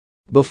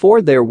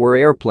Before there were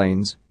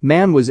airplanes,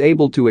 man was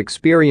able to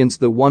experience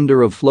the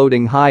wonder of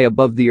floating high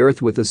above the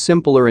earth with a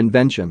simpler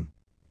invention: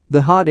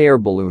 the hot air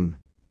balloon.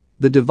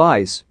 The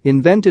device,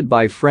 invented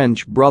by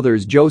French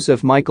brothers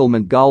Joseph-Michel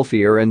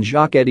Montgolfier and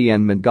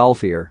Jacques-Étienne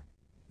Montgolfier.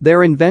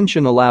 Their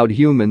invention allowed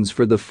humans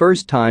for the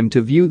first time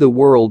to view the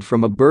world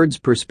from a bird's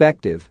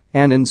perspective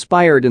and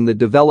inspired in the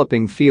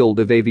developing field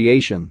of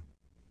aviation.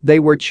 They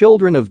were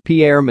children of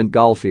Pierre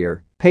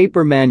Montgolfier,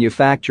 paper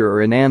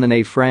manufacturer in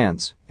Annonay,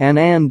 France, and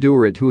Anne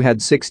Duret, who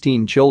had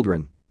 16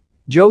 children.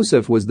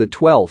 Joseph was the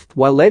 12th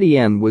while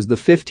Étienne was the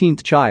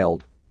 15th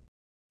child.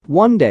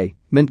 One day,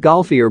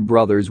 Montgolfier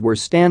brothers were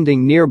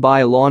standing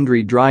nearby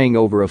laundry drying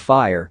over a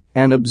fire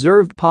and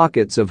observed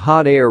pockets of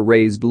hot air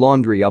raised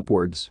laundry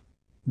upwards.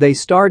 They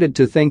started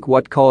to think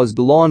what caused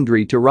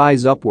laundry to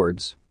rise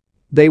upwards.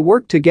 They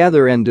worked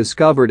together and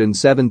discovered in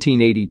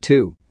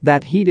 1782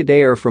 that heated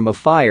air from a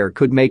fire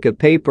could make a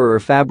paper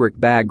or fabric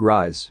bag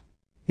rise.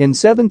 In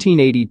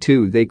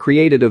 1782 they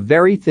created a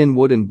very thin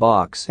wooden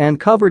box and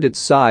covered its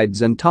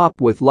sides and top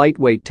with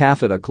lightweight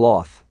taffeta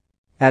cloth.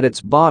 At its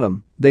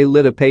bottom, they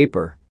lit a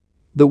paper.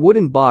 The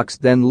wooden box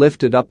then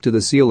lifted up to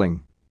the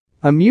ceiling.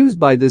 Amused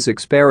by this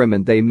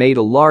experiment, they made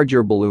a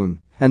larger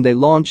balloon and they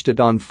launched it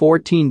on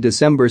 14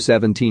 December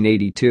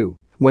 1782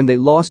 when they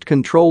lost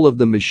control of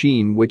the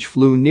machine, which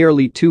flew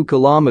nearly 2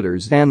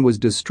 kilometers and was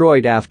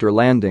destroyed after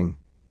landing.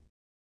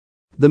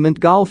 The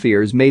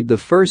Montgolfiers made the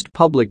first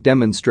public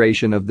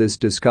demonstration of this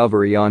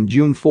discovery on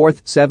June 4,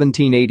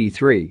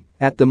 1783,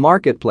 at the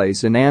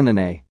marketplace in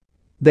Annonay.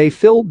 They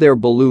filled their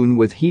balloon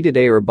with heated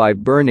air by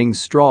burning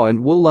straw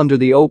and wool under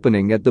the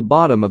opening at the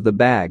bottom of the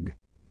bag.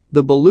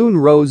 The balloon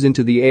rose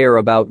into the air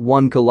about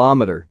 1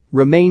 kilometer,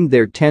 remained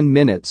there 10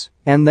 minutes,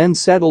 and then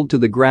settled to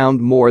the ground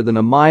more than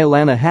a mile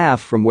and a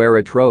half from where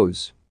it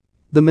rose.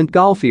 The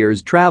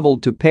Montgolfiers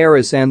traveled to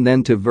Paris and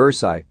then to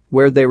Versailles,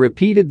 where they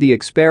repeated the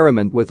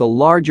experiment with a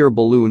larger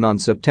balloon on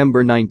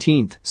September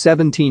 19,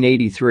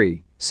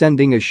 1783,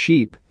 sending a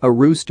sheep, a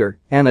rooster,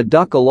 and a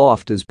duck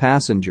aloft as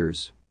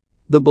passengers.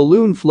 The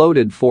balloon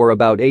floated for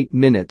about 8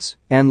 minutes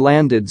and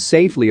landed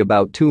safely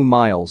about 2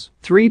 miles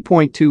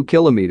 (3.2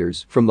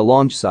 kilometers) from the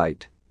launch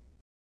site.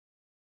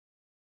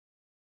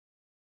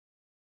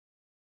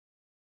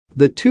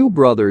 The two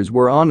brothers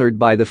were honored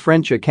by the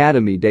French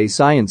Académie des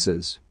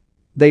Sciences.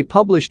 They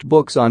published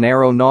books on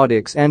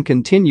aeronautics and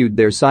continued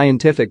their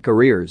scientific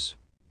careers.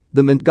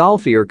 The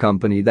Montgolfier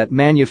company that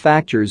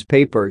manufactures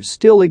paper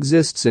still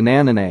exists in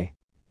Annonay.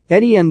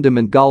 Étienne de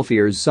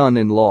Montgolfier's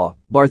son-in-law,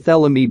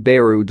 Barthélemy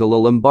Béroux de la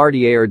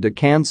Lombardière de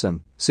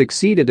Canson,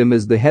 succeeded him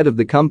as the head of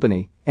the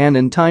company, and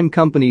in time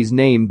company's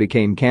name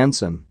became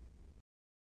Canson.